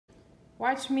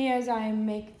Watch me as I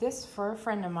make this for a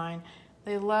friend of mine.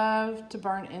 They love to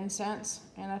burn incense,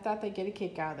 and I thought they'd get a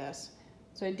kick out of this.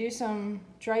 So I do some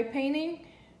dry painting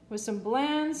with some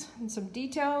blends and some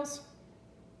details.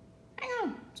 Hang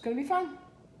on, it's gonna be fun.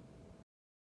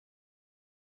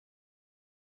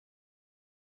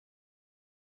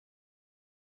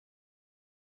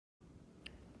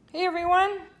 Hey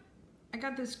everyone, I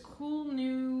got this cool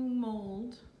new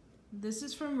mold. This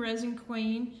is from Resin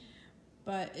Queen,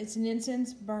 but it's an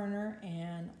incense burner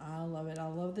and I love it. I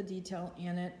love the detail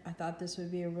in it. I thought this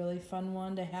would be a really fun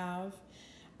one to have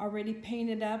already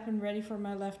painted up and ready for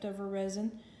my leftover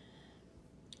resin.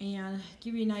 And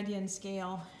give you an idea in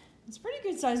scale, it's a pretty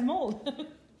good sized mold.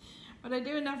 But I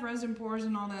do enough resin pours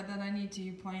and all that I need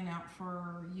to plan out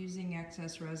for using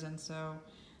excess resin. So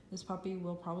this puppy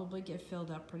will probably get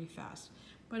filled up pretty fast.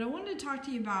 But I wanted to talk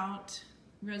to you about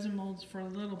resin molds for a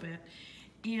little bit.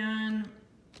 And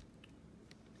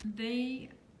they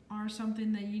are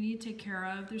something that you need to take care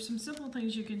of. There's some simple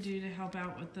things you can do to help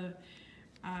out with the,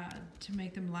 to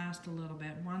make them last a little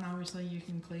bit. One, obviously you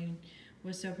can clean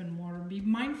with soap and water. Be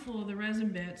mindful of the resin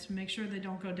bits. Make sure they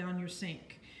don't go down your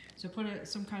sink. So put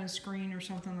some kind of screen or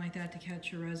something like that to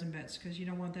catch your resin bits, because you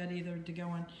don't want that either to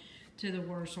go in to the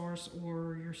water source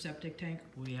or your septic tank.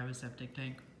 We have a septic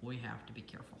tank. We have to be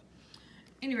careful.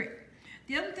 Anyway,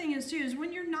 the other thing is too, is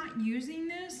when you're not using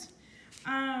this,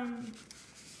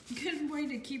 good way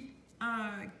to keep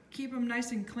them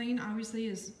nice and clean, obviously,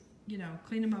 is, you know,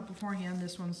 clean them up beforehand.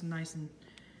 This one's nice and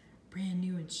brand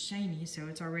new and shiny, so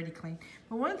it's already clean.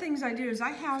 But one of the things I do is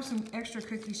I have some extra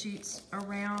cookie sheets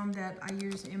around that I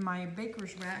use in my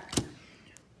baker's rack.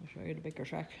 I'll show you the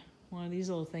baker's rack. One of these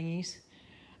little thingies.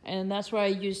 And that's what I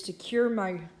use to cure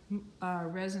my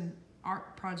resin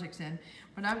art projects in.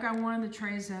 But I've got one of the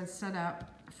trays that's set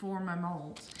up for my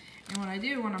molds. And what I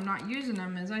do when I'm not using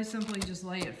them is I simply just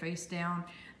lay it face down.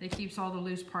 That keeps all the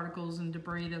loose particles and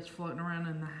debris that's floating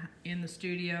around in the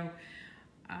studio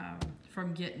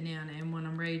from getting in. And when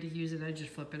I'm ready to use it, I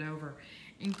just flip it over.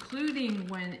 Including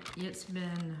when it's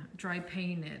been dry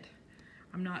painted.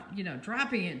 I'm not, you know,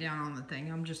 dropping it down on the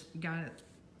thing. I'm just got it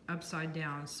upside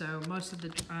down, so most of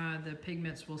the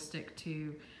pigments will stick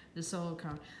to the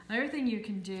silicone. Another thing you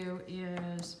can do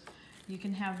is you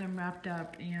can have them wrapped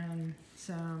up in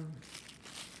some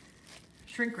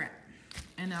shrink wrap,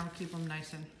 and that'll keep them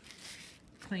nice and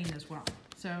clean as well.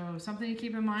 So something to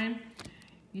keep in mind.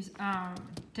 You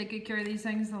take good care of these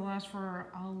things; they'll last for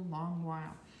a long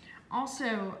while.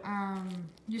 Also,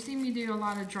 you see me do a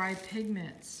lot of dry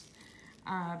pigments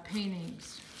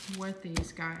paintings with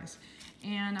these guys.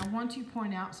 And I want to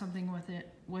point out something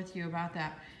with you about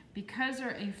that. Because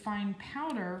they're a fine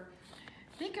powder,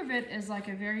 think of it as like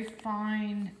a very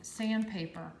fine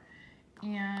sandpaper.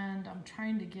 And I'm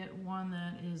trying to get one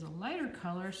that is a lighter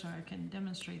color so I can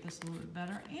demonstrate this a little bit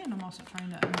better. And I'm also trying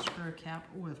to unscrew a cap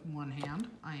with one hand.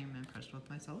 I am impressed with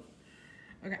myself.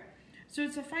 Okay, so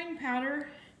it's a fine powder,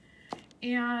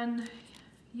 and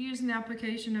use an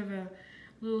application of a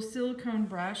little silicone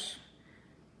brush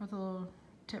with a little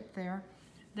tip there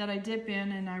that I dip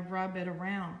in and I rub it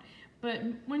around. But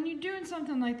when you're doing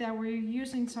something like that where you're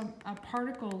using a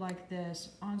particle like this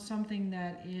on something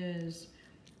that is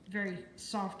very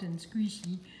soft and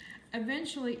squishy,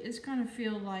 eventually it's going to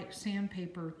feel like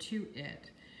sandpaper to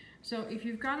it. So if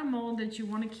you've got a mold that you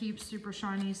want to keep super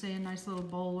shiny, say a nice little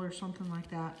bowl or something like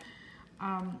that,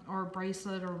 or a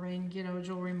bracelet or ring, you know,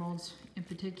 jewelry molds in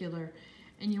particular,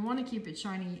 and you want to keep it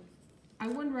shiny, I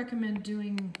wouldn't recommend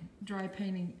doing dry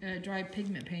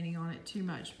pigment painting on it too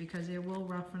much, because it will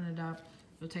roughen it up.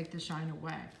 It'll take the shine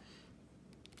away.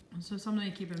 So something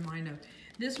to keep in mind of.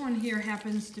 This one here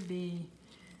happens to be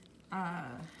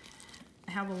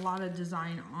have a lot of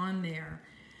design on there,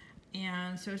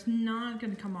 and so it's not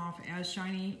going to come off as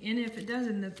shiny. And if it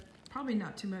doesn't, that's probably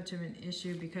not too much of an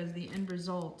issue, because the end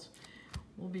result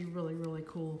will be really, really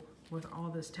cool with all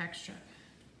this texture.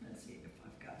 Let's see if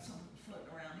I've got some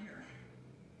floating around here.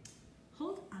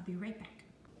 Hold, I'll be right back.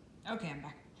 Okay, I'm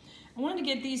back. I wanted to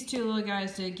get these two little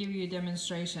guys to give you a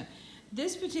demonstration.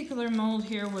 This particular mold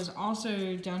here was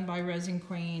also done by Resin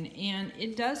Queen, and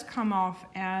it does come off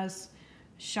as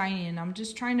shiny, and I'm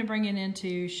just trying to bring it in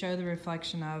to show the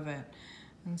reflection of it.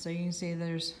 And so you can see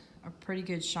there's a pretty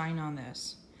good shine on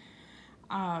this.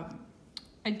 I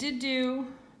did do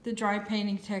the dry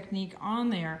painting technique on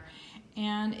there,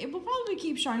 and it will probably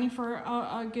keep shining for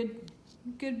a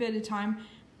good bit of time,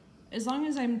 as long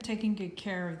as I'm taking good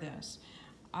care of this.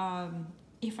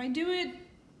 If I do it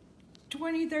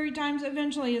 20, 30 times,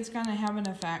 eventually it's going to have an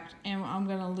effect, and I'm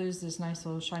going to lose this nice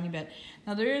little shiny bit.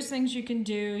 Now there is things you can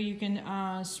do. You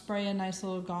can spray a nice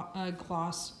little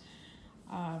gloss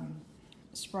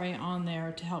spray on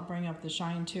there to help bring up the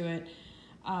shine to it.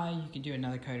 You can do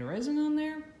another coat of resin on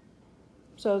there.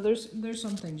 So there's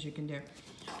some things you can do.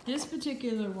 This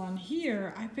particular one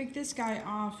here, I picked this guy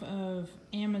off of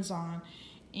Amazon,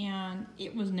 and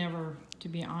it was never, to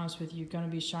be honest with you, gonna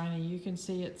be shiny. You can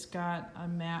see it's got a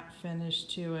matte finish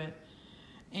to it.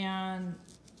 And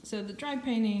so the dry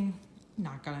painting,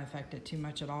 not gonna affect it too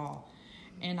much at all.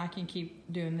 And I can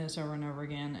keep doing this over and over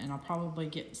again, and I'll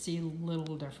probably see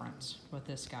little difference with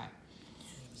this guy.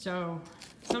 So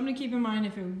something to keep in mind,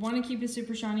 if you wanna keep it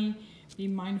super shiny, be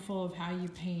mindful of how you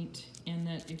paint, and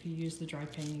that if you use the dry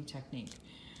painting technique.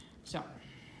 So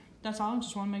that's all.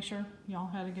 Just want to make sure y'all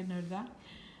had a good note of that.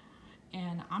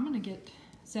 And I'm gonna get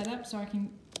set up so I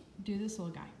can do this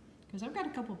little guy, because I've got a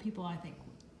couple of people I think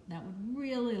that would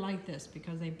really like this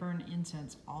because they burn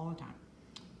incense all the time.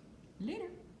 Later.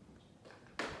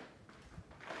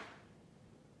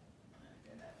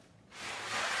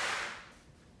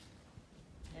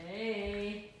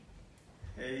 Hey.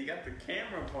 Hey, you got the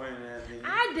camera pointing at me.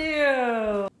 I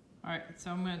do. All right,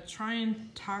 so I'm gonna try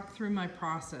and talk through my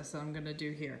process that I'm gonna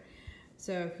do here.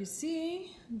 So if you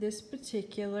see this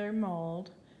particular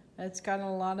mold, it's got a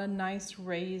lot of nice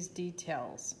raised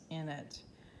details in it.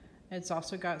 It's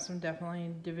also got some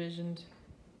definitely divisioned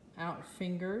out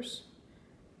fingers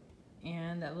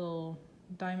and that little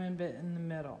diamond bit in the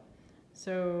middle.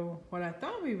 So what I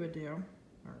thought we would do,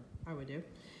 or I would do,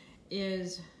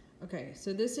 is, okay,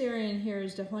 so this area in here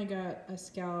has definitely got a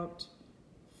scalloped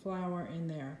flower in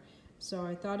there. So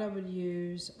I thought I would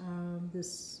use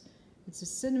this, it's a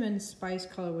cinnamon spice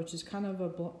color, which is kind of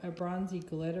a bronzy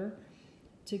glitter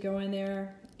to go in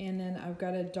there. And then I've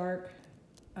got a dark,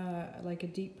 like a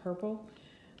deep purple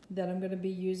that I'm gonna be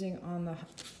using on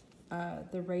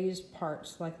the raised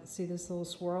parts. Like, see this little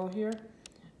swirl here?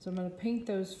 So I'm gonna paint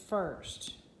those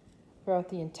first throughout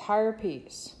the entire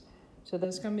piece. So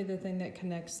that's gonna be the thing that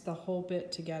connects the whole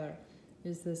bit together,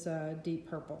 is this deep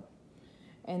purple.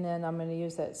 And then I'm gonna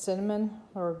use that cinnamon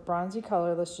or bronzy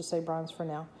color, let's just say bronze for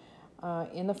now,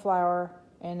 in the flower,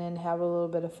 and then have a little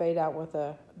bit of fade out with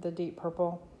the deep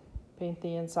purple. Paint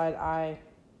the inside eye.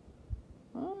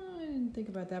 Oh, I didn't think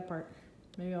about that part.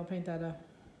 Maybe I'll paint that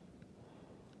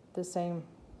the same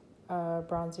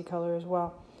bronzy color as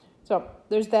well. So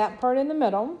there's that part in the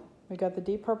middle. We got the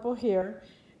deep purple here.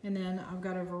 And then I've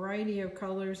got a variety of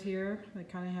colors here that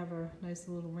kind of have a nice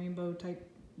little rainbow type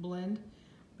blend.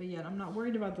 But yet I'm not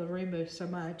worried about the rainbow so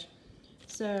much.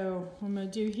 So what I'm gonna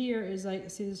do here is,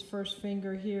 like, see this first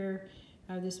finger here,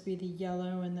 have this be the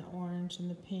yellow and the orange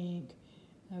and the pink.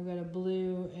 I've got a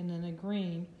blue and then a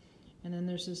green. And then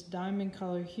there's this diamond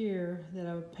color here that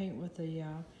I would paint with the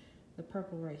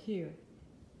purple right here.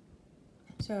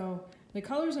 So the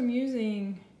colors I'm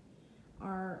using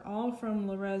are all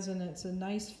from Resin. It's a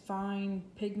nice fine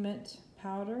pigment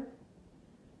powder,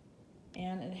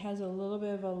 and it has a little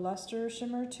bit of a luster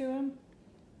shimmer to them.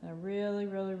 I really,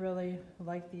 really, really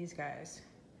like these guys.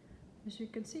 As you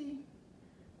can see,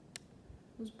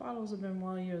 those bottles have been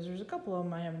well used. There's a couple of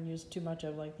them I haven't used too much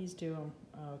of, like these two.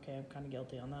 Okay, I'm kind of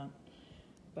guilty on that.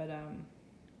 But I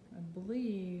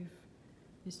believe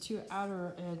these two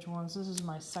outer edge ones, this is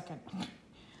my second.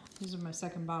 These are my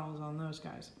second bottles on those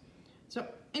guys. So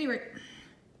anyway,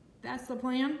 that's the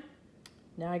plan.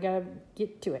 Now I gotta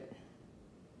get to it.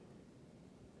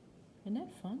 Isn't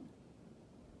that fun?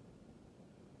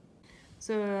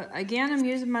 So again, I'm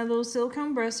using my little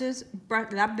silicone brushes.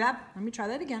 Let me try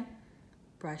that again.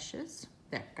 Brushes.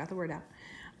 There, got the word out.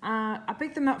 I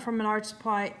picked them up from an art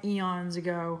supply eons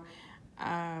ago.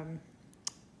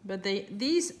 But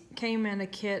these came in a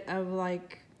kit of,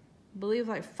 like, I believe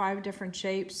like 5 different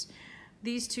shapes.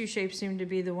 These 2 shapes seem to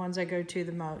be the ones I go to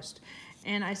the most.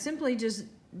 And I simply just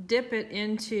dip it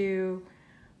into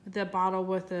the bottle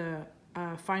with a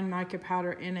fine mica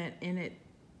powder in it, and it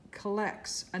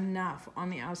collects enough on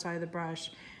the outside of the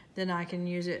brush. Then I can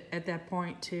use it at that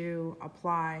point to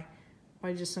apply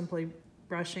by just simply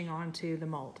brushing onto the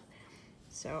mold.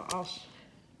 So I'll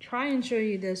try and show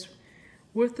you this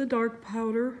with the dark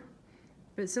powder,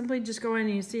 but simply just go in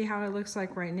and you see how it looks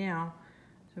like right now.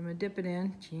 So I'm gonna dip it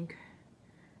in, chink,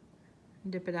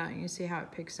 and dip it out, and you see how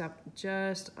it picks up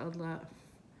just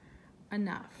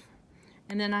enough.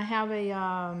 And then I have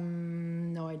a,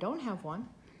 no, I don't have one.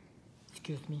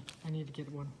 Excuse me, I need to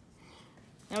get one.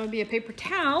 That would be a paper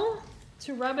towel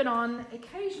to rub it on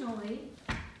occasionally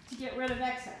to get rid of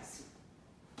excess.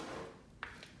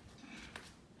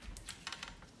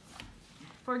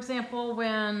 For example,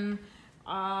 when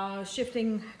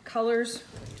shifting colors,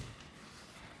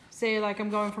 say like I'm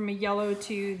going from a yellow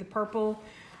to the purple,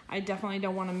 I definitely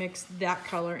don't want to mix that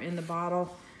color in the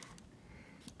bottle.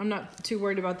 I'm not too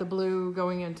worried about the blue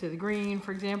going into the green,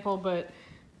 for example, but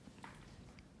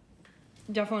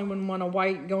definitely wouldn't want a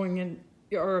white going in,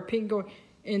 or a pink going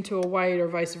into a white or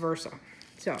vice versa.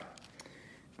 So,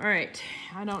 all right,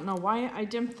 I don't know why I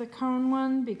dipped the cone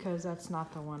one because that's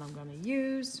not the one I'm gonna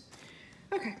use.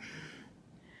 Okay,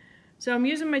 so I'm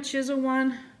using my chisel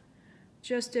one,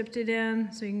 just dipped it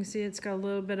in, so you can see it's got a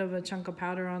little bit of a chunk of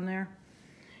powder on there.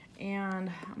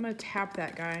 And I'm gonna tap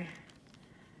that guy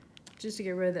just to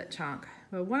get rid of that chunk.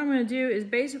 But what I'm gonna do is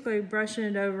basically brushing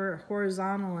it over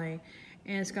horizontally,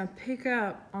 and it's gonna pick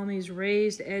up on these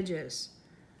raised edges.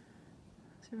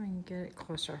 Let's see if I can get it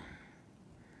closer.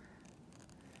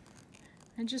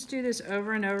 And just do this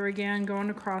over and over again, going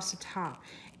across the top.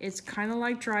 It's kind of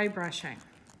like dry brushing.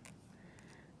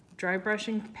 Dry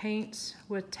brushing paints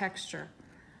with texture.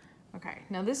 Okay,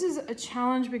 now this is a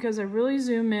challenge because I really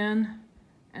zoom in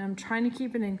and I'm trying to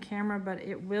keep it in camera, but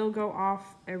it will go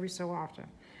off every so often.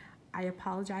 I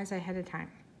apologize ahead of time.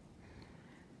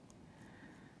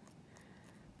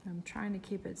 I'm trying to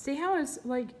keep it. See how it's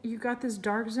like you got this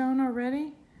dark zone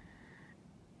already?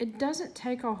 It doesn't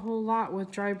take a whole lot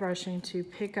with dry brushing to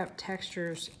pick up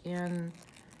textures in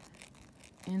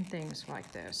things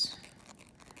like this.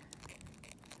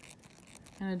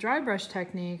 In a dry brush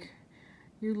technique,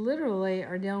 you literally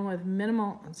are dealing with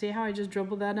minimal. See how I just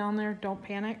dribbled that down there? Don't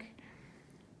panic.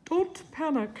 Don't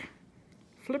panic.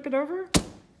 Flip it over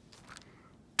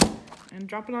and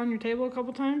drop it on your table a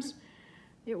couple times.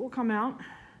 It will come out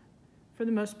for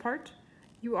the most part.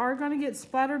 You are going to get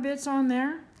splatter bits on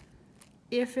there.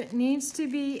 If it needs to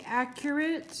be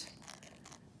accurate,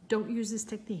 don't use this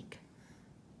technique.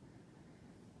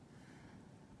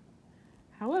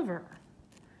 However,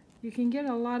 you can get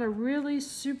a lot of really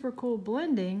super cool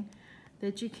blending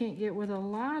that you can't get with a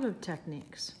lot of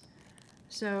techniques.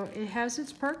 So it has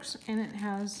its perks and it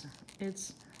has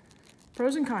its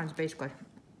pros and cons, basically.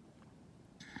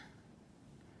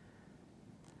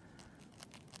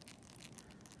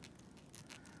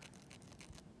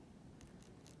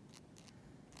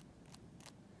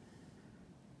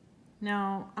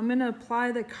 Now, I'm going to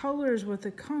apply the colors with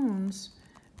the cones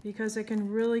because I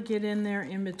can really get in there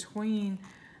in between.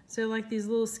 So like these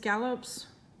little scallops,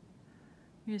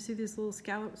 you see these little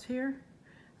scallops here?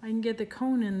 I can get the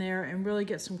cone in there and really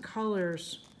get some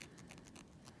colors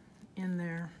in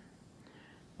there.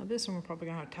 Well, this one we're probably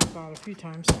going to have to tap out a few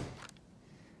times.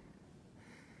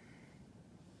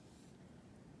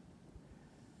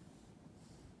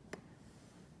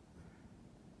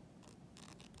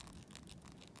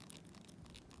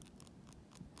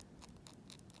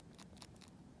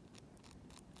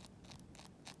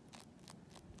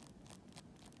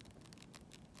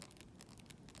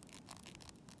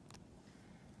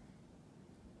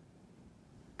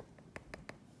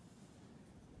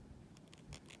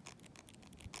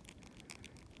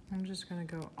 I'm just going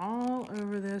to go all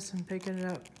over this and picking it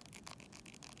up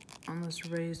on this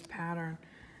raised pattern.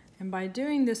 And by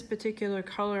doing this particular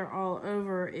color all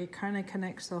over, it kind of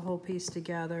connects the whole piece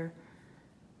together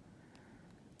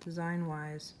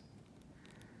design-wise.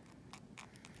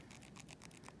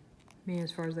 Me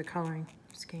as far as the coloring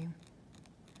scheme.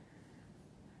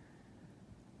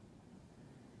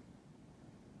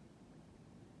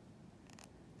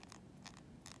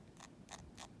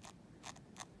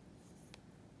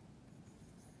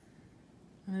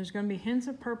 And there's going to be hints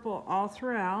of purple all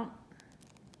throughout,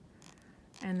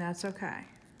 and that's okay.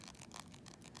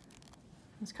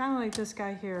 It's kind of like this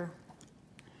guy here.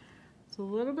 It's a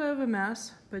little bit of a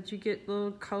mess, but you get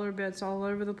little color bits all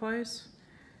over the place.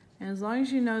 And as long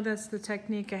as you know that's the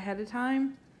technique ahead of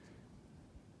time,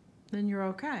 then you're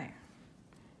okay.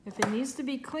 If it needs to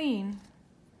be clean,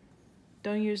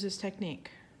 don't use this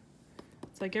technique.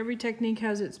 It's like every technique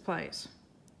has its place.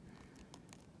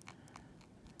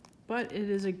 But it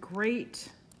is a great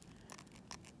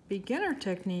beginner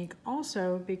technique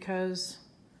also because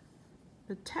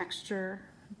the texture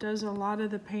does a lot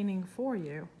of the painting for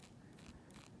you.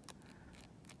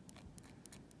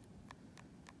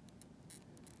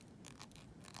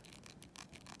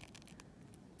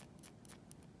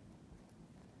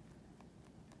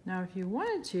 Now, if you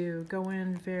wanted to go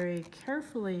in very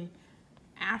carefully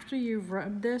after you've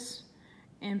rubbed this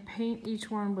and paint each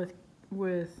one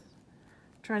with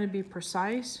trying to be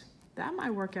precise, that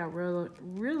might work out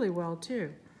really well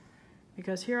too.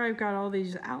 Because here I've got all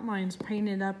these outlines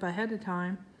painted up ahead of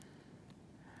time.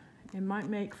 It might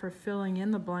make for filling in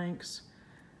the blanks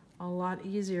a lot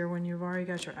easier when you've already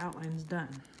got your outlines done.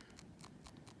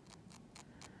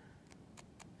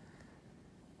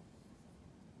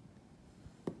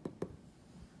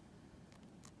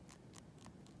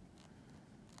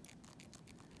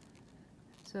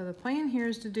 So the plan here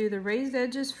is to do the raised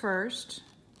edges first.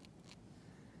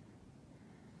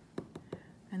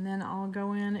 And then I'll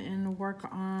go in and work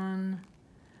on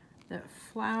that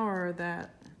flower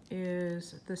that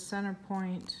is the center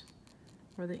point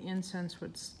where the incense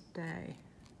would stay.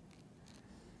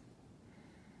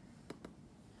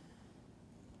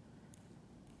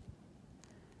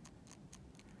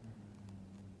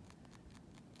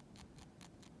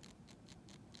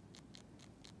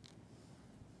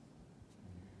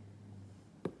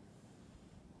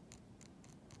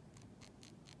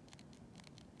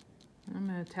 I'm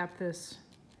going to tap this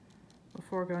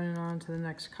before going on to the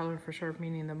next color for sure,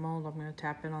 meaning the mold. I'm going to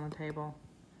tap it on the table.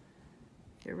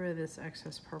 Get rid of this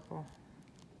excess purple.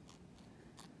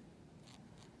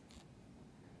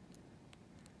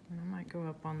 And I might go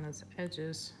up on those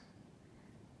edges,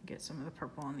 get some of the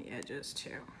purple on the edges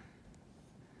too.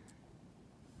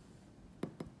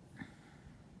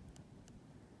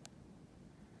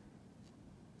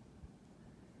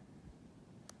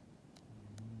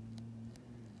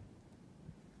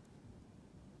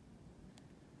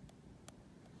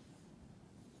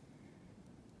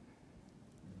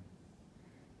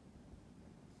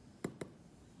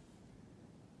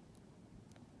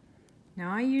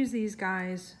 Now I use these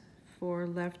guys for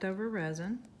leftover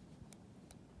resin,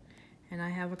 and I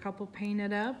have a couple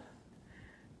painted up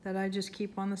that I just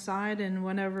keep on the side, and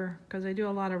whenever, because I do a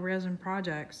lot of resin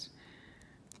projects,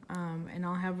 and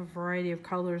I'll have a variety of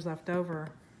colors left over,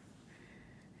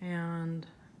 and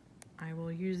I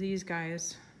will use these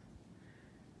guys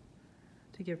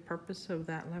to give purpose of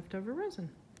that leftover resin.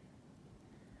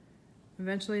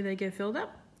 Eventually they get filled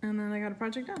up, and then I got a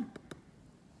project done.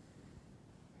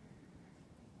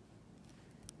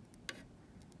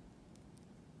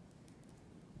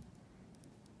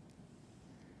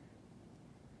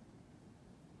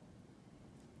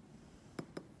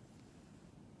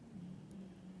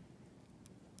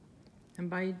 And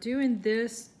by doing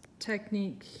this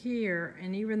technique here,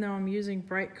 and even though I'm using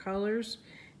bright colors,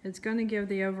 it's going to give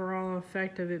the overall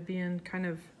effect of it being kind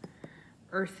of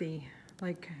earthy,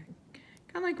 like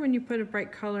kind of like when you put a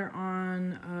bright color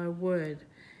on wood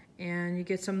and you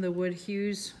get some of the wood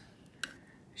hues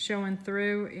showing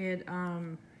through. It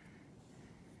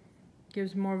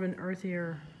gives more of an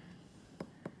earthier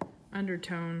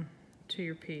undertone to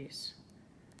your piece.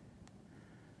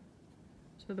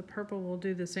 So the purple will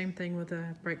do the same thing with the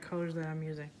bright colors that I'm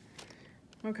using.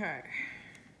 Okay.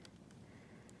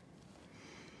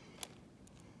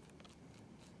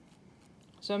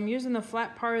 So I'm using the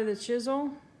flat part of the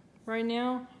chisel right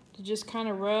now to just kind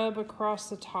of rub across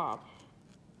the top.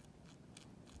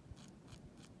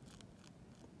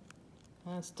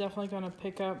 That's definitely going to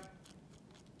pick up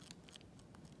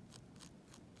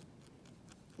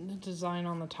the design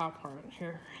on the top part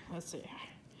here. Let's see.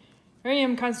 Here I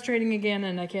am concentrating again,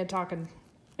 and I can't talk and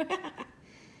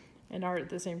art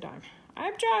at the same time.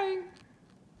 I'm trying.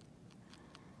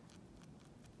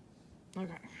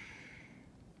 Okay.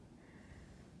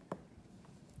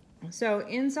 So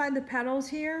inside the petals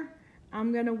here,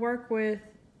 I'm going to work with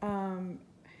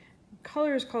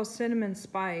colors called Cinnamon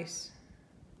Spice.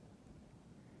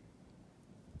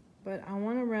 But I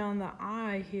want around the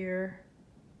eye here.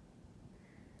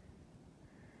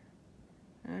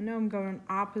 I know I'm going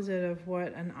opposite of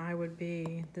what an eye would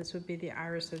be. This would be the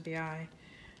iris of the eye.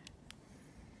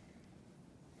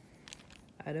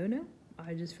 I don't know.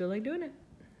 I just feel like doing it.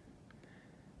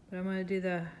 But I'm going to do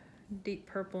the deep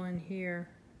purple in here.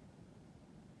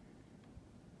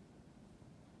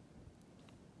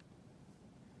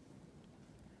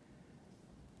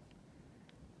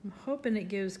 I'm hoping it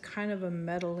gives kind of a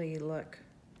metally look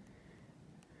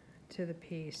to the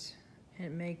piece.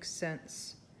 It makes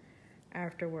sense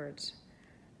afterwards.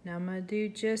 Now I'm going to do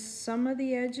just some of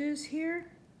the edges here.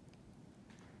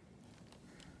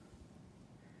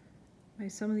 Like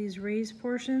some of these raised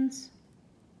portions.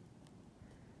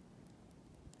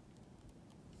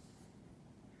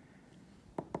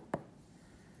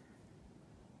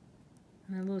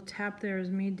 And a little tap there is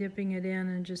me dipping it in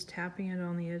and just tapping it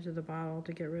on the edge of the bottle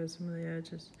to get rid of some of the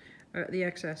edges, or the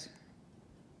excess.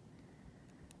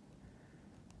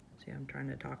 See, I'm trying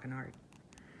to talk in art.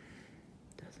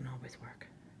 Doesn't always work.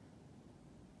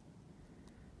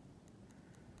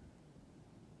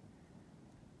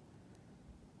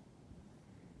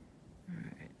 All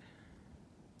right.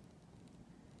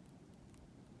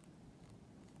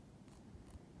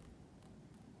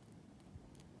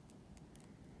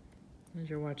 As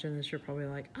you're watching this, you're probably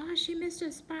like, "Oh, she missed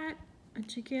a spot,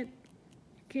 and she can't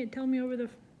tell me over the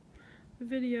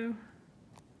video."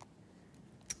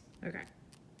 Okay.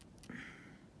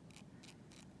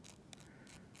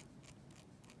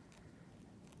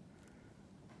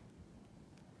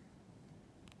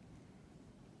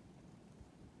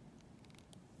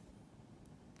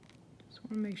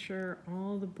 I want to make sure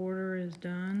all the border is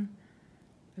done,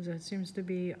 because it seems to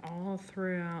be all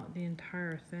throughout the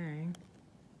entire thing.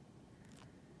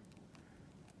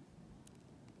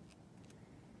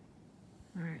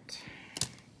 All right.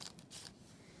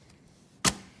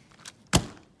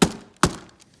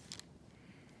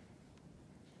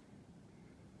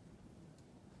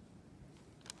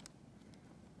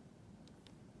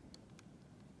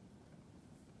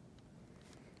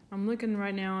 I'm looking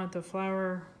right now at the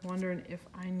flower, wondering if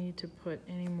I need to put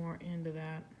any more into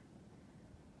that.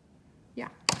 Yeah,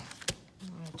 I'm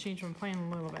gonna change my plan a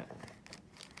little bit.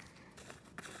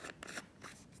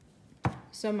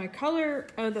 So my color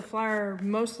of the flower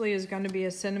mostly is going to be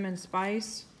a cinnamon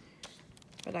spice,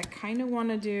 but I kind of want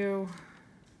to do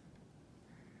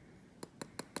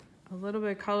a little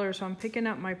bit of color, so I'm picking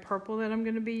up my purple that I'm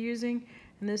going to be using,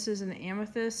 and this is an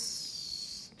amethyst.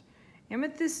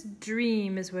 Amethyst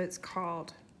Dream is what it's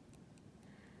called.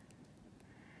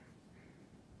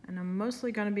 And I'm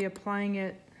mostly going to be applying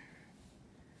it.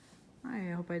 I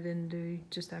hope I didn't do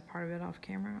just that part of it off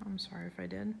camera. I'm sorry if I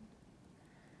did.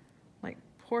 Like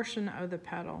portion of the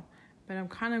petal. But I'm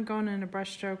kind of going in a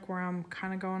brush stroke where I'm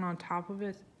kind of going on top of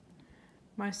it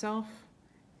myself.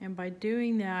 And by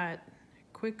doing that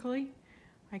quickly,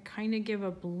 I kind of give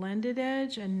a blended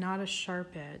edge and not a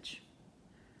sharp edge.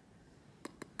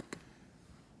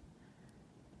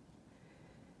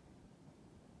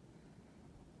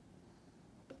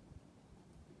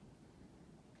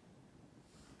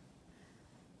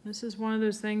 This is one of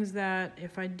those things that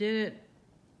if I did it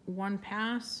one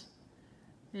pass,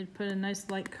 it'd put a nice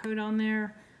light coat on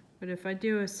there. But if I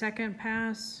do a second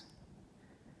pass,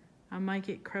 I might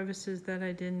get crevices that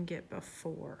I didn't get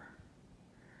before.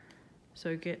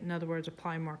 So get, in other words,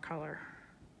 apply more color.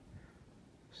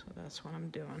 So that's what I'm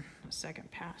doing, a second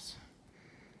pass.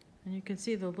 And you can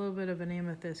see the little bit of an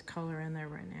amethyst color in there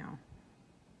right now.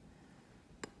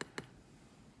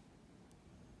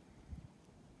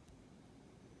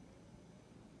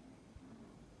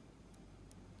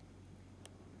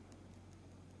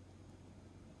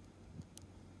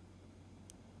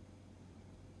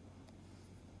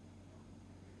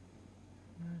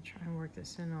 Try and work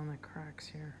this in on the cracks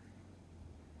here.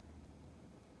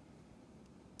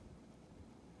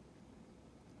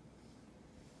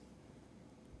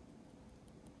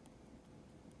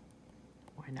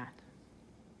 Why not?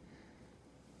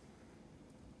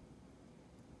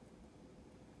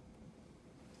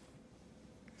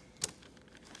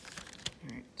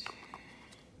 All right.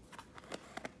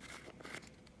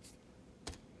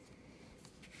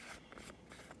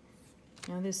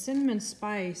 Now this cinnamon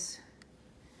spice,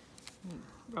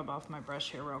 rub off my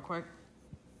brush here real quick.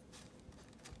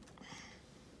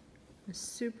 It's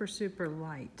super, super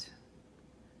light.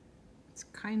 It's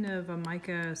kind of a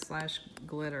mica slash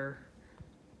glitter,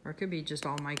 or it could be just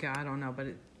all mica, I don't know, but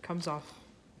it comes off.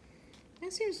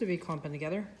 It seems to be clumping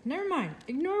together. Never mind,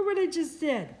 ignore what I just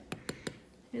did.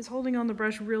 It's holding on the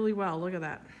brush really well, look at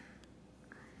that.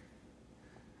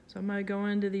 So I'm gonna go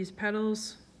into these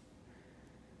petals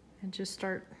and just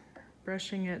start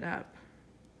brushing it up.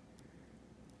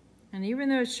 And even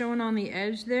though it's showing on the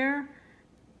edge there,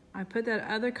 I put that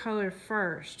other color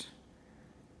first.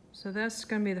 So that's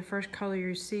gonna be the first color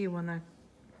you see when the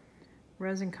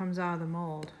resin comes out of the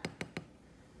mold.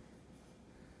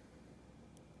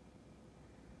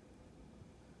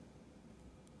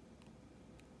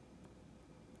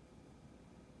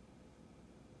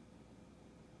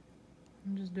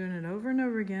 I'm just doing it over and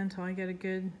over again until I get a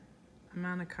good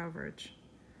amount of coverage.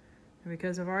 And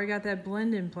because I've already got that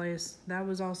blend in place, that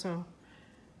was also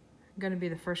going to be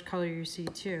the first color you see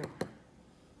too.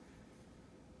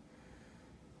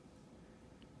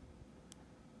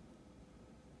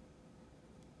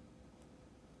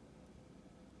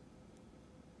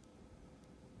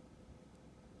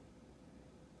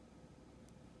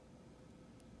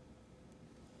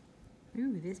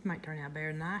 Ooh, this might turn out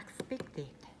better than I expected.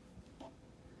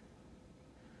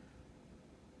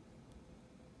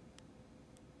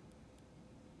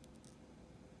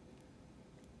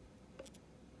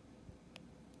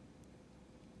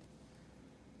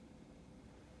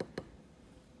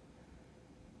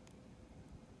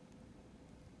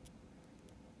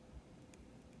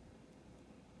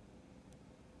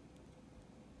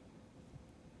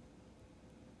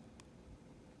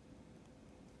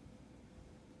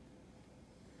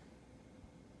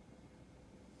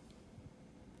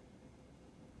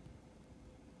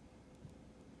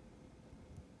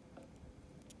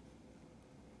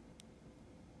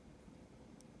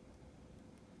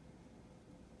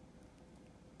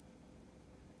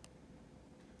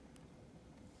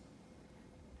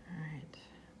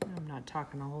 I'm not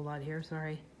talking a whole lot here,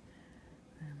 sorry.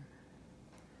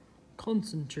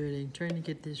 Concentrating, trying to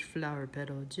get this flower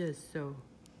petal just so.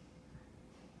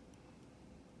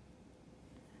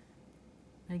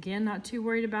 Again, not too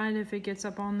worried about it if it gets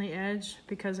up on the edge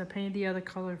because I painted the other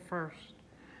color first.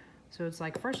 So it's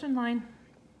like first in line.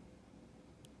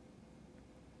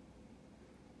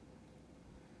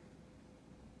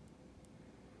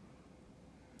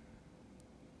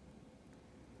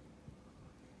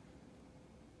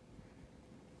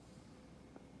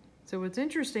 So what's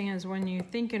interesting is when you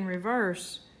think in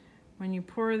reverse, when you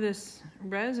pour this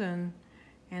resin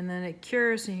and then it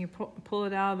cures and you pull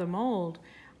it out of the mold,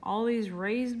 all these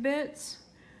raised bits,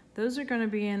 those are going to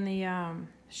be in the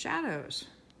shadows.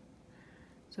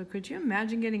 So could you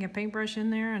imagine getting a paintbrush in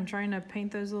there and trying to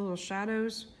paint those little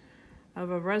shadows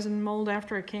of a resin mold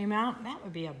after it came out? That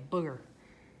would be a booger.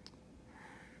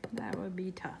 That would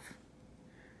be tough.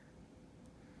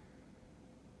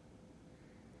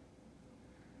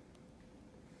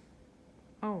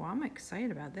 Oh, I'm excited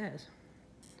about this.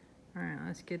 All right,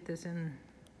 let's get this in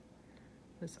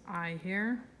this eye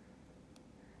here.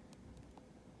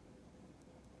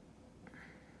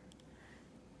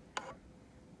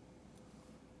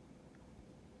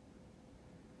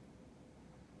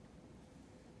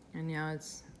 And now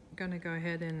it's gonna go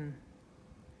ahead and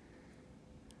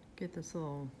get this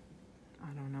little, I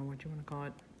don't know what you wanna call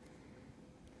it,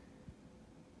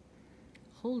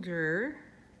 holder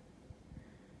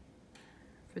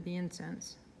for the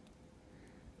incense.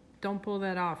 Don't pull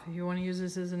that off. If you want to use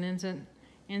this as an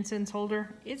incense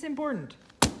holder, it's important.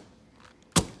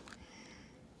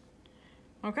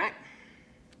 Okay.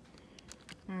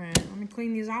 All right, let me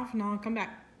clean these off and I'll come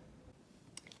back.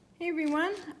 Hey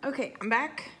everyone. Okay, I'm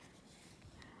back.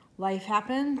 Life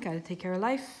happened. Got to take care of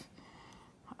life.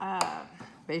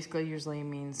 Basically, usually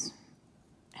means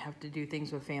have to do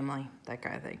things with family, that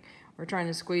kind of thing. We're trying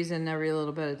to squeeze in every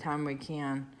little bit of time we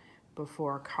can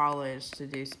before college to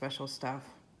do special stuff.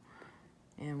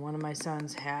 And one of my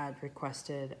sons had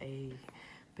requested a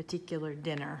particular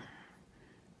dinner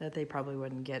that they probably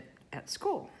wouldn't get at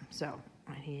school. So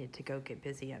I needed to go get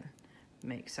busy and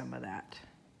make some of that.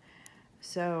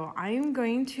 So I am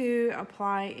going to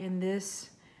apply in this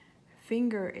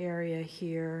finger area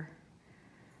here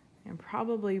and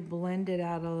probably blend it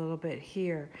out a little bit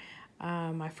here.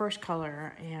 My first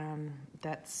color, and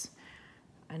that's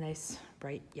a nice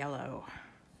bright yellow.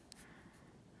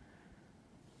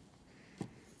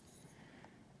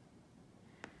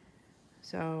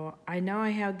 So I know I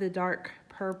have the dark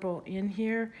purple in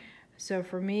here. So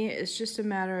for me, it's just a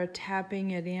matter of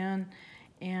tapping it in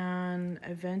and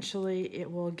eventually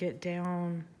it will get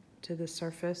down to the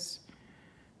surface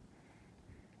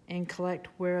and collect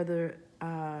where the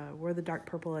dark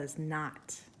purple is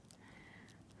not.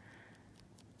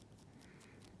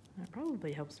 That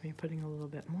probably helps me putting a little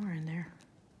bit more in there,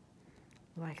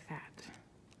 like that.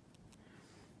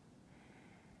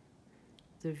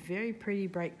 It's a very pretty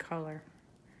bright color.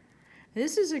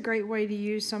 This is a great way to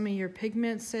use some of your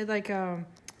pigments. Say like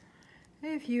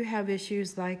if you have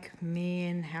issues like me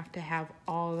and have to have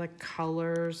all the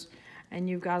colors and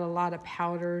you've got a lot of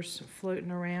powders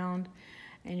floating around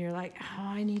and you're like, oh,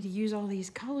 I need to use all these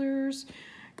colors.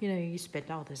 You know, you spent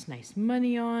all this nice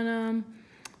money on them.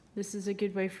 This is a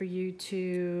good way for you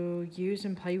to use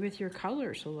and play with your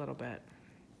colors a little bit.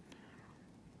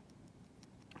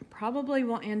 Probably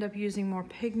will end up using more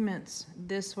pigments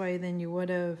this way than you would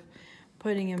have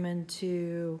putting them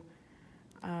into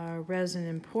resin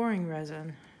and pouring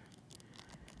resin.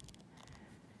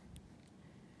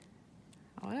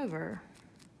 However,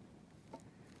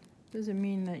 doesn't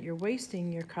mean that you're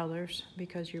wasting your colors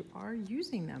because you are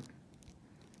using them.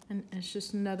 And it's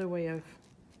just another way of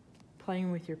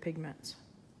playing with your pigments.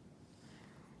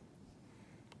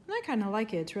 And I kind of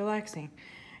like it, it's relaxing.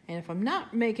 And if I'm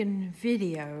not making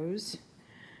videos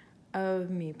of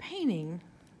me painting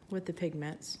with the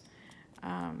pigments,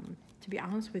 to be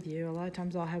honest with you, a lot of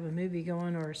times I'll have a movie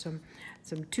going or some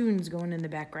tunes going in the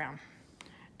background,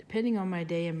 depending on my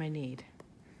day and my need.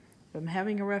 If I'm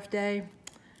having a rough day,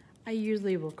 I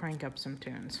usually will crank up some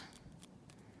tunes.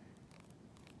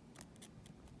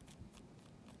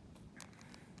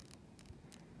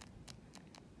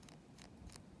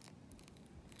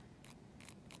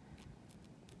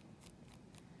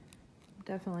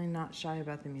 Definitely not shy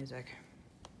about the music.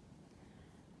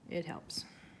 It helps.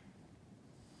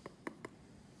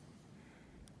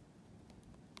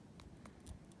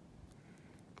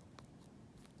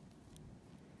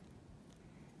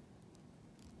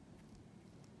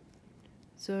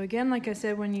 So again, like I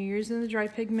said, when you're using the dry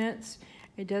pigments,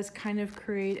 it does kind of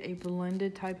create a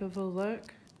blended type of a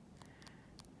look.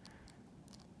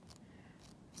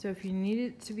 So if you need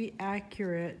it to be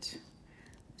accurate,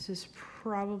 This is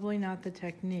probably not the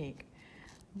technique,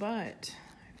 but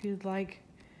if you'd like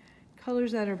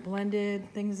colors that are blended,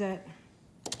 things that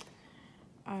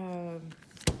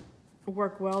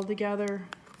work well together,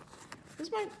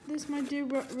 this might do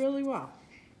really well.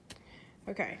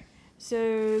 Okay,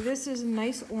 so this is a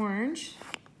nice orange.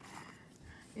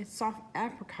 It's soft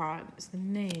apricot is the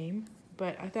name,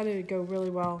 but I thought it would go really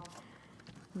well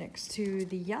next to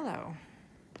the yellow.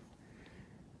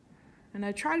 And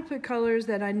I try to put colors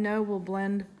that I know will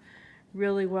blend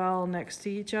really well next to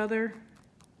each other.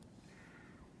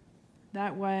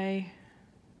 That way,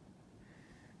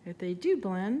 if they do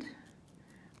blend,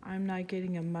 I'm not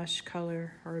getting a mush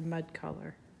color or a mud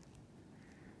color.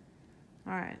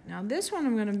 All right, now this one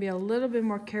I'm gonna be a little bit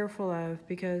more careful of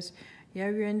because you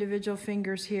have your individual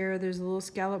fingers here. There's a little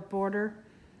scallop border.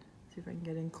 Let's see if I can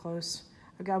get in close.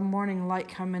 I've got morning light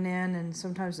coming in and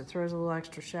sometimes it throws a little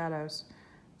extra shadows.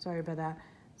 Sorry about that.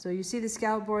 So you see the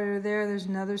scallop border there, there's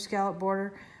another scallop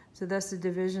border. So that's the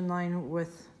division line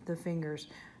with the fingers.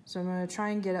 So I'm gonna try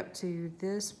and get up to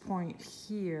this point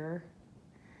here,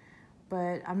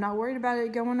 but I'm not worried about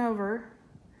it going over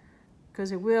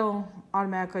because it will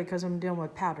automatically because I'm dealing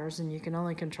with powders and you can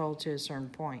only control to a certain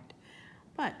point.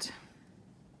 But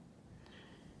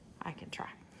I can try.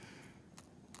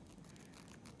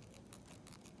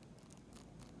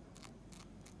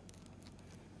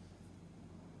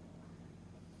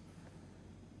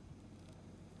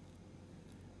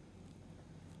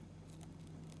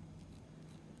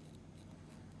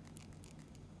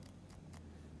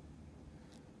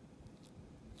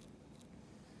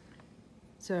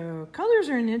 So colors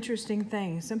are an interesting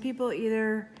thing. Some people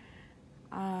either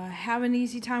have an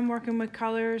easy time working with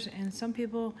colors and some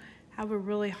people have a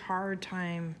really hard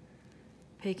time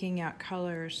picking out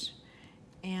colors.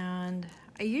 And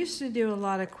I used to do a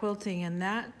lot of quilting and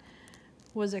that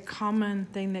was a common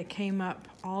thing that came up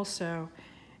also.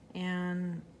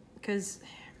 And because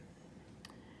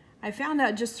I found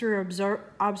out just through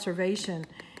observation,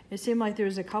 it seemed like there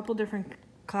was a couple different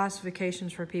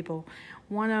classifications for people.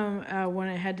 One of them, when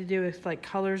it had to do with like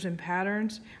colors and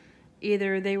patterns,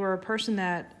 either they were a person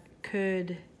that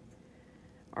could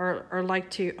or like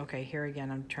to, okay, here again,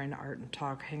 I'm trying to art and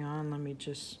talk. Hang on, let me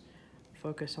just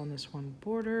focus on this one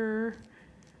border,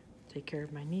 take care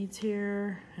of my needs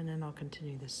here, and then I'll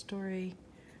continue this story.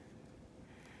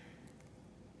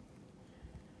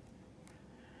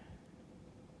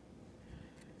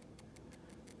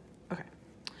 Okay,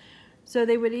 so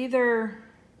they would either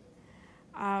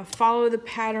follow the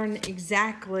pattern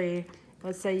exactly.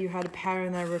 Let's say you had a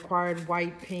pattern that required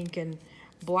white, pink, and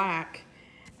black,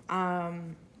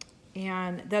 and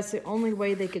that's the only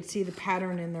way they could see the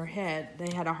pattern in their head.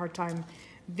 They had a hard time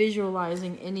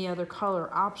visualizing any other color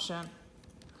option.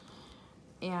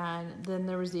 And then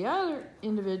there was the other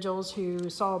individuals who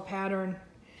saw a pattern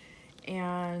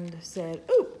and said,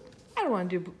 "Ooh, I don't want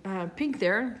to do pink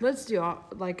there. Let's do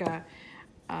like a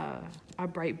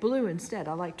bright blue instead.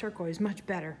 I like turquoise much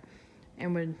better,"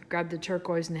 and would grab the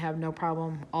turquoise and have no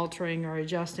problem altering or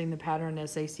adjusting the pattern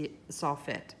as they saw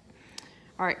fit.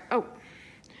 All right,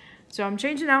 so I'm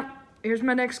changing out. Here's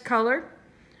my next color.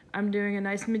 I'm doing a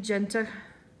nice magenta.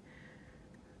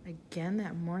 Again,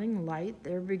 that morning light,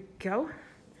 there we go.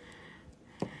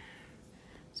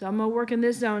 So I'm gonna work in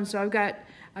this zone. So I've got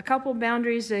a couple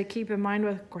boundaries to keep in mind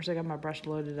with. Of course, I got my brush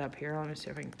loaded up here. Let me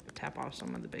see if I can tap off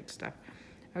some of the big stuff.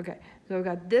 Okay, so I've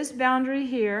got this boundary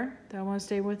here that I want to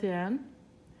stay within.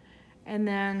 And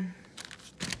then,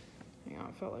 hang on,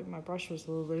 I felt like my brush was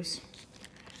a little loose.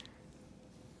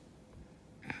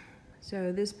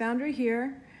 So this boundary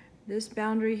here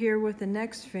with the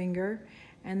next finger,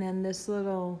 and then this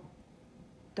little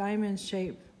diamond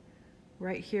shape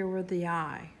right here with the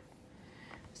eye.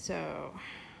 So,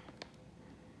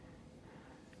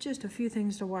 just a few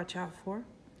things to watch out for.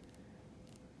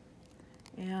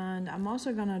 And I'm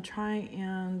also gonna try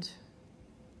and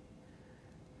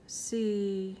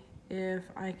see if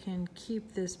I can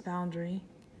keep this boundary.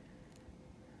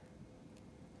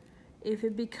 If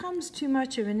it becomes too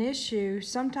much of an issue,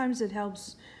 sometimes it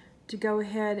helps to go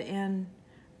ahead and,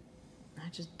 I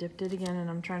just dipped it again and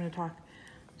I'm trying to talk,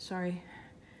 sorry.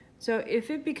 So if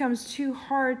it becomes too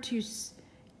hard to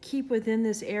keep within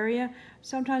this area,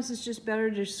 sometimes it's just better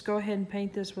to just go ahead and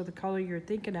paint this with the color you're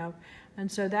thinking of. And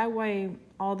so that way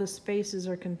all the spaces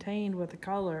are contained with the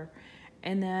color,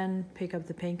 and then pick up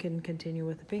the pink and continue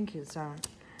with the pink zone.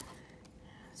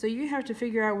 So you have to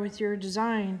figure out with your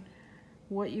design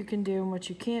what you can do and what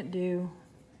you can't do.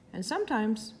 And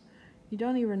sometimes you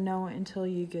don't even know until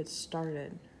you get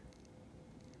started.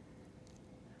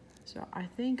 So I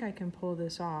think I can pull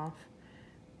this off.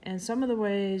 And some of the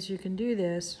ways you can do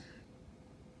this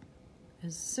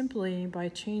is simply by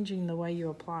changing the way you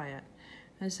apply it.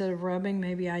 Instead of rubbing,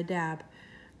 maybe I dab.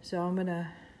 So I'm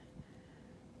gonna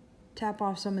tap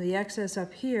off some of the excess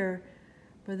up here,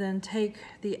 but then take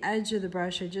the edge of the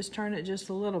brush, I just turn it just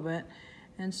a little bit,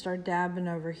 and start dabbing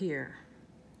over here.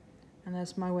 And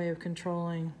that's my way of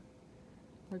controlling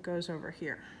what goes over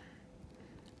here.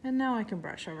 And now I can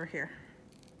brush over here.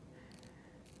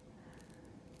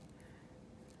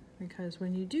 Because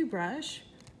when you do brush,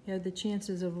 you have the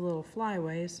chances of little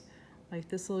flyaways, like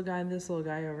this little guy and this little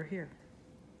guy over here.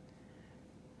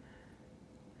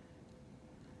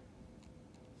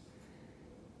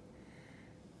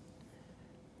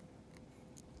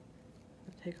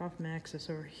 Take off my excess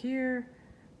over here,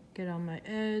 get on my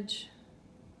edge,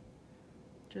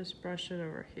 just brush it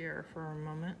over here for a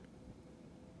moment,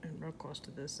 and real close to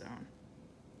this zone.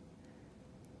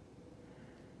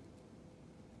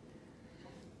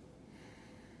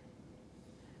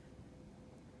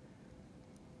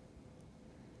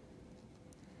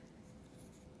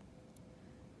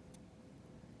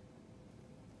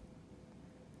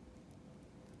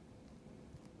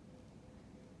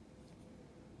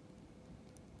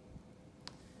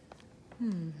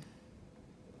 Let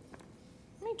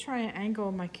me try and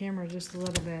angle my camera just a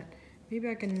little bit. Maybe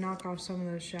I can knock off some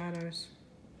of those shadows.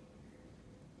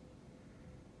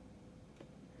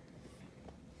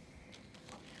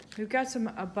 We've got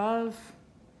some above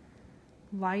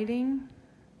lighting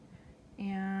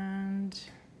and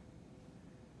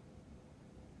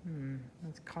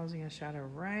that's causing a shadow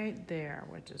right there,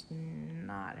 which is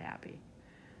not happy.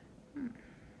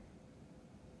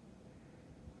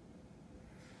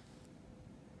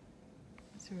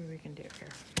 See what we can do here.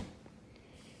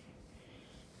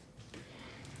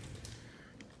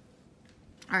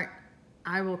 All right,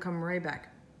 I will come right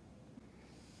back.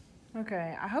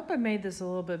 Okay, I hope I made this a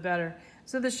little bit better.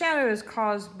 So the shadow is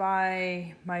caused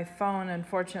by my phone,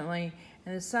 unfortunately,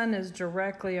 and the sun is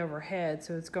directly overhead,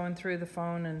 so it's going through the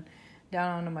phone and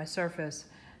down onto my surface.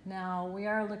 Now we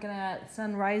are looking at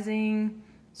sun rising,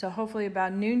 so hopefully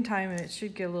about noontime it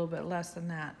should get a little bit less than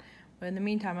that. But in the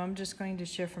meantime, I'm just going to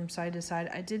shift from side to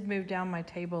side. I did move down my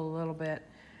table a little bit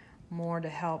more to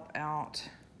help out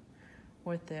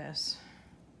with this.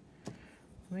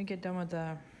 Let me get done with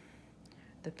the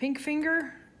pink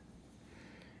finger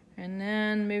and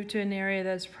then move to an area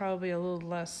that's probably a little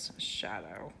less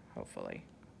shadow, hopefully.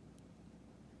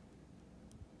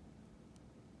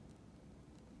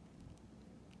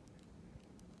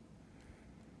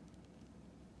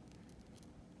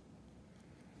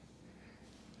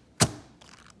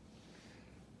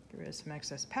 Get rid of some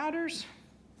excess powders.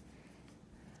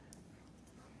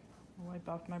 I'll wipe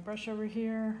off my brush over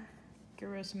here. Get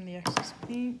rid of some of the excess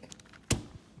pink.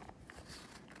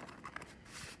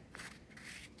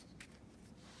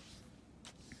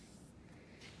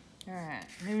 All right,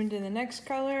 moving to the next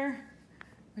color,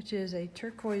 which is a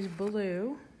turquoise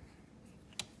blue,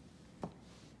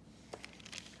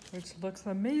 which looks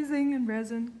amazing in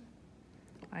resin,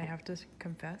 I have to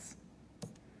confess.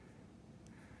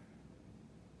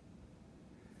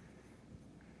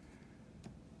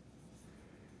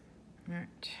 All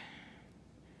right.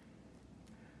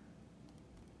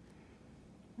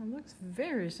 It looks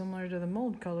very similar to the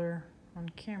mold color on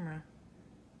camera.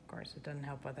 Of course, it doesn't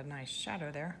help with a nice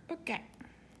shadow there. Okay.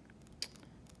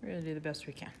 We're gonna do the best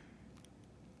we can.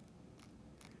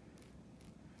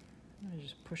 I'm gonna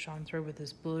just push on through with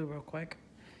this blue real quick.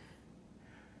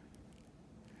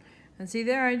 And see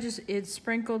there, it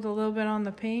sprinkled a little bit on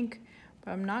the pink,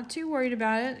 but I'm not too worried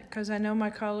about it because I know my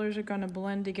colors are gonna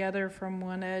blend together from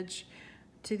one edge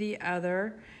to the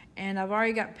other. And I've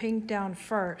already got pink down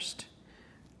first.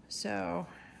 So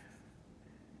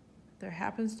there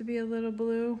happens to be a little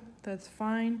blue, that's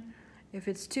fine. If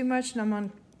it's too much and I'm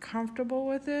uncomfortable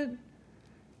with it,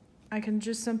 I can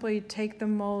just simply take the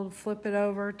mold, flip it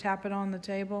over, tap it on the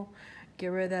table, get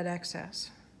rid of that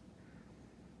excess.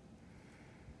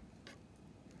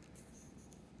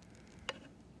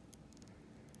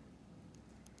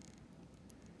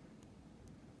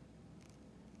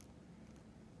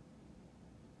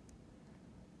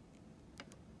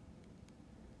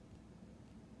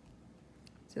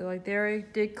 So like there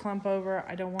it did clump over.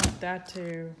 I don't want that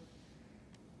to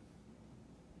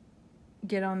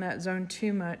get on that zone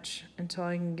too much until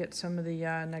I can get some of the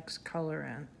next color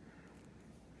in.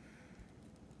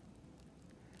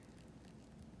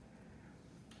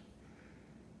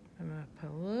 I'm gonna put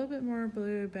a little bit more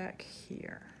blue back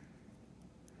here.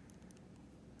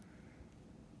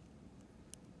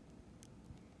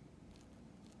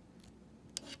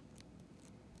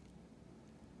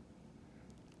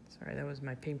 Sorry, that was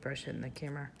my paintbrush hitting the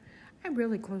camera. I'm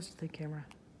really close to the camera.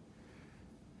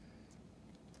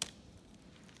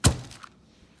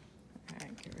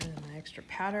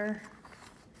 powder.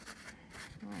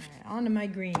 All right, on to my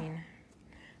green.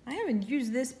 I haven't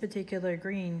used this particular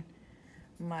green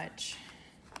much.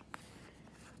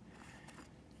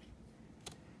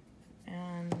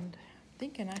 And I'm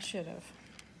thinking I should have.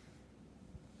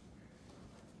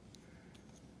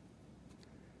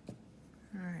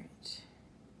 All right.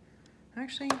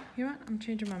 Actually, you know what? I'm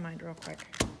changing my mind real quick.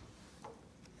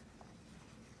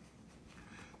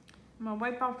 I'm gonna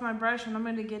wipe off my brush and I'm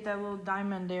gonna get that little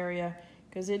diamond area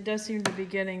because it does seem to be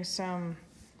getting some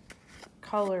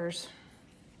colors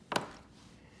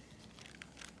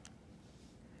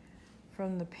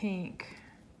from the pink.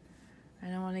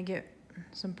 And I want to get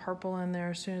some purple in there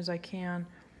as soon as I can.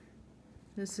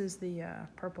 This is the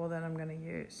purple that I'm going to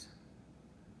use.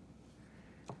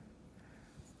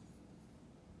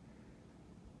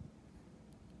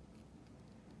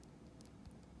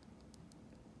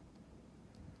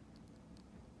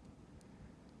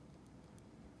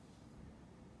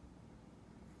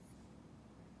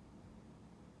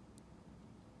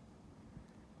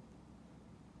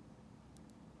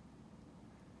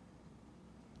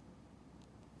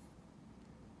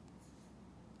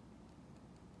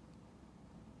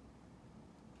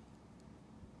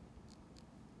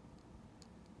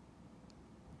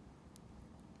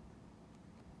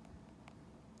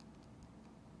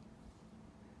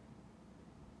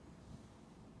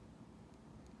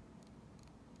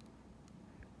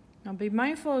 Now be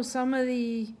mindful of some of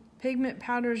the pigment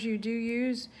powders you do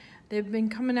use. They've been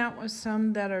coming out with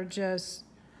some that are just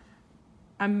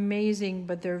amazing,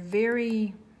 but they're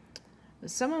very,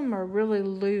 some of them are really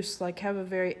loose, like have a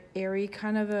very airy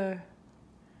kind of a,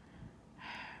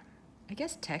 I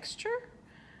guess, texture.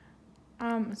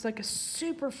 It's like a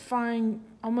super fine,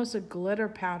 almost a glitter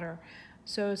powder.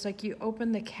 So it's like you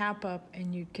open the cap up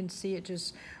and you can see it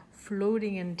just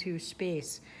floating into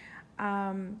space.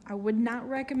 I would not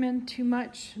recommend too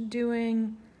much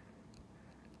doing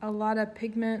a lot of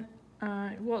pigment,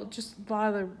 well, just a lot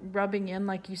of the rubbing in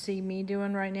like you see me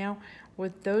doing right now.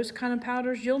 With those kind of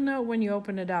powders, you'll know when you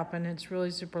open it up and it's really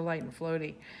super light and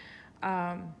floaty,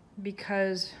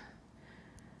 because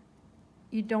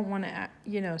you don't want to,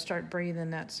 you know, start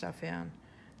breathing that stuff in.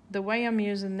 The way I'm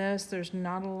using this, there's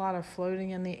not a lot of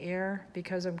floating in the air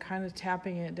because I'm kind of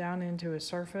tapping it down into a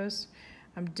surface.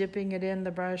 I'm dipping it in the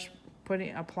brush,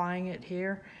 applying it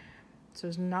here. So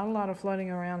there's not a lot of floating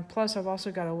around. Plus I've also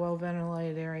got a well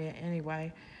ventilated area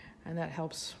anyway, and that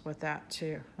helps with that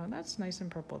too. Oh, that's nice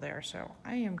and purple there. So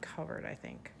I am covered, I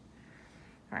think.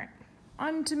 All right,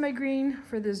 on to my green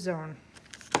for this zone.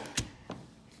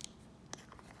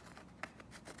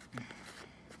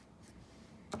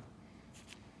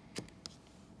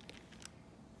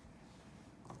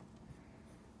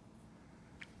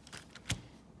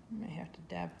 I may have to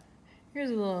dab. Here's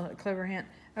a little clever hint.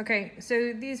 Okay,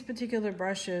 so these particular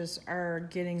brushes are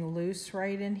getting loose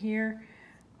right in here,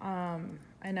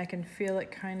 and I can feel it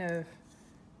kind of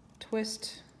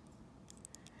twist.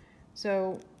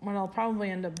 So what I'll probably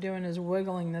end up doing is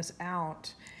wiggling this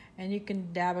out, and you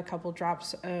can dab a couple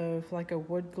drops of like a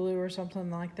wood glue or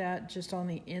something like that just on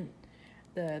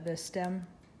the stem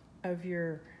of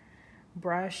your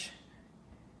brush.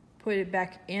 Put it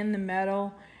back in the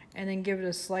metal and then give it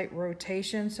a slight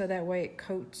rotation so that way it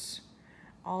coats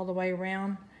all the way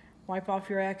around. Wipe off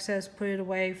your excess, put it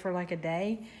away for like a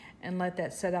day, and let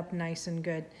that set up nice and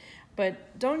good.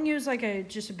 But don't use like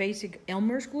just a basic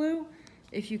Elmer's glue.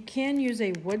 If you can use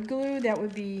a wood glue, that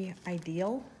would be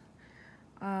ideal,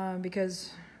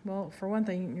 because, well, for one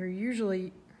thing, you're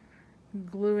usually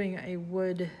gluing a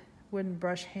wooden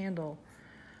brush handle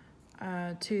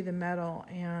to the metal,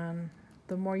 and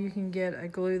the more you can get a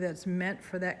glue that's meant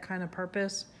for that kind of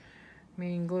purpose,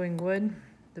 meaning gluing wood,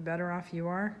 the better off you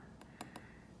are.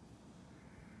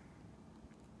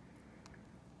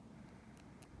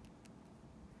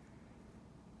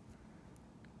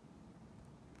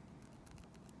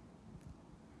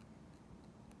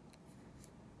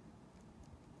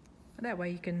 That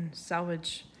way you can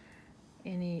salvage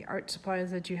any art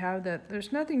supplies that you have that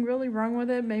there's nothing really wrong with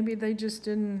it. Maybe they just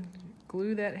didn't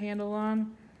glue that handle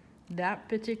on that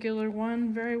particular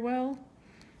one very well.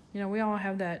 You know, we all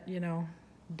have that, you know,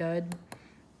 dud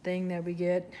thing that we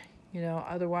get, you know,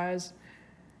 otherwise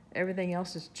everything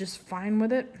else is just fine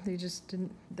with it. They just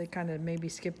didn't, they kind of maybe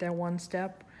skipped that one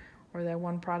step, or that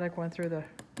one product went through the,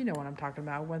 you know what I'm talking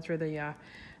about, went through the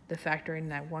factory,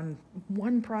 and that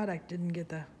one product didn't get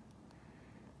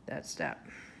that step.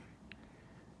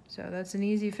 So that's an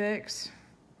easy fix.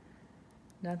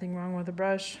 Nothing wrong with the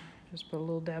brush. Just put a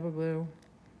little dab of glue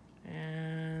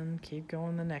and keep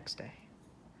going the next day.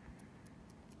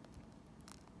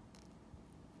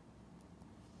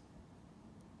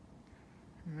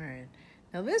 All right.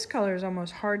 Now this color is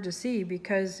almost hard to see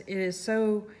because it is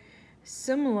so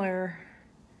similar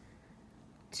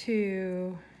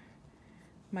to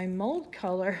my mold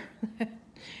color.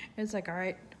 It's like, all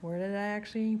right, where did I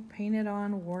actually paint it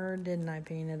on? Where didn't I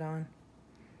paint it on?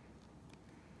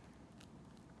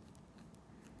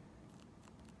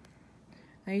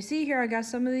 Now you see here, I got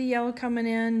some of the yellow coming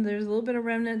in. There's a little bit of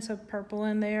remnants of purple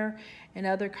in there and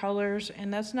other colors,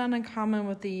 and that's not uncommon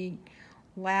with the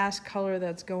last color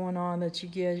that's going on, that you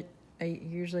get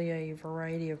usually a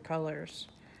variety of colors.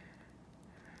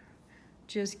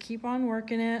 Just keep on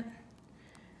working it.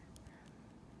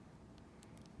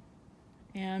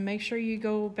 And make sure you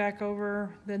go back over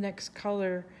the next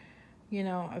color, you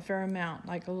know, a fair amount,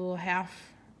 like a little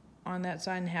half on that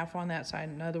side and half on that side.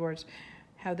 In other words,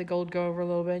 have the gold go over a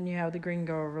little bit and you have the green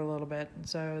go over a little bit. And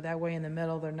so that way in the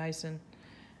middle, they're nice and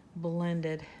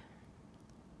blended.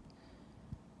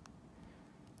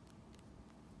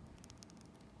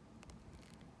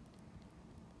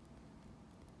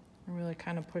 I'm really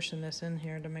kind of pushing this in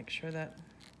here to make sure that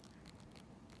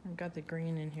I've got the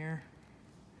green in here.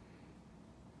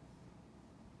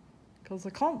 Because I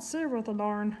can't see with the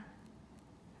darn.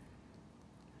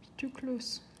 It's too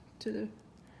close to the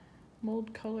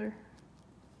mold color.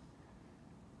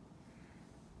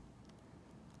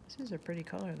 This is a pretty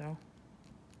color though.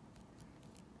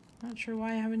 Not sure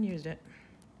why I haven't used it.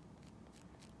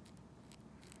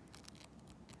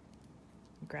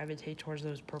 Gravitate towards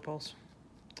those purples.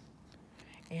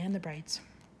 And the brights.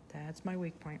 That's my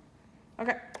weak point.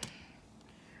 Okay.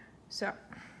 So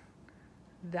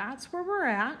that's where we're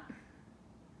at.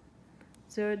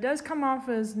 So it does come off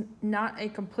as not a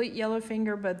complete yellow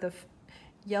finger, but the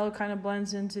yellow kind of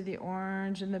blends into the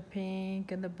orange and the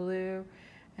pink and the blue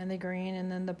and the green and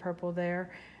then the purple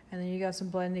there. And then you got some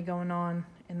blending going on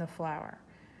in the flower.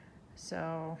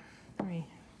 So let me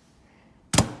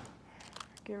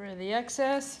get rid of the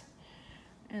excess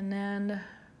and then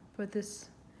put this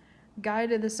guy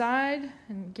to the side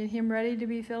and get him ready to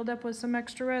be filled up with some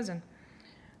extra resin.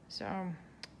 So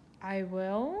I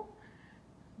will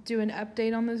do an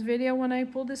update on this video when I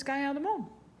pull this guy out of the mold.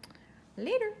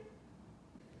 Later.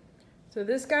 So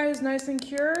this guy is nice and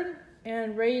cured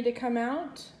and ready to come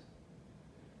out.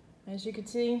 As you can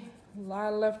see, a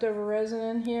lot of leftover resin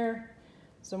in here.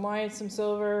 Some white, some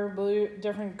silver, blue,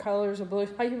 different colors of blue.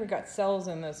 I even got cells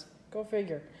in this. Go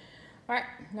figure. All right,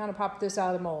 now to pop this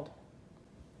out of the mold.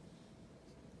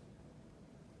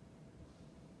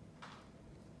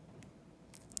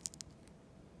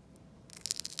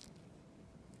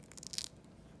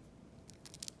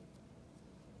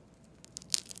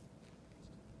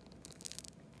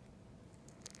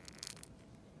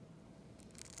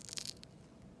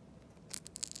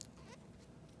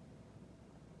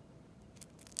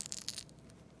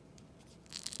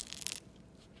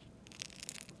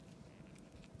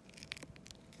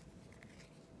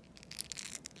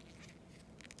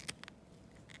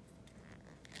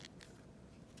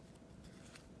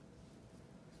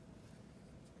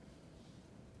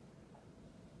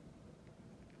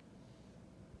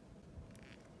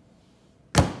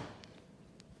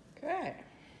 Okay.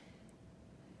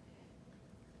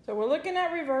 So we're looking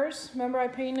at reverse. Remember I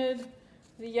painted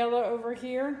the yellow over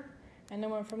here and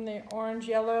then went from the orange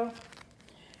yellow.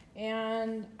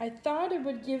 And I thought it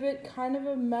would give it kind of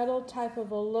a metal type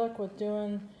of a look with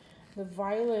doing the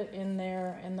violet in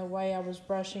there and the way I was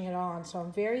brushing it on. So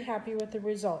I'm very happy with the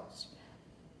results.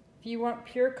 If you want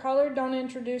pure color, don't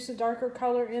introduce a darker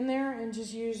color in there and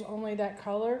just use only that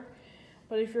color.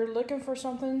 But if you're looking for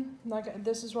something like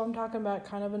this is what I'm talking about,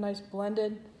 kind of a nice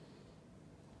blended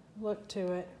look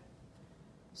to it.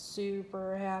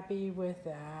 Super happy with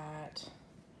that.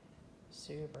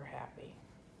 Super happy.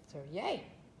 So yay.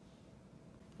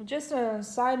 Just a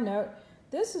side note,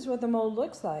 this is what the mold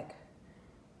looks like.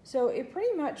 So it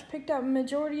pretty much picked up a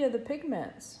majority of the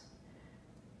pigments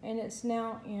and it's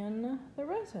now in the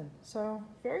resin. So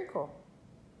very cool.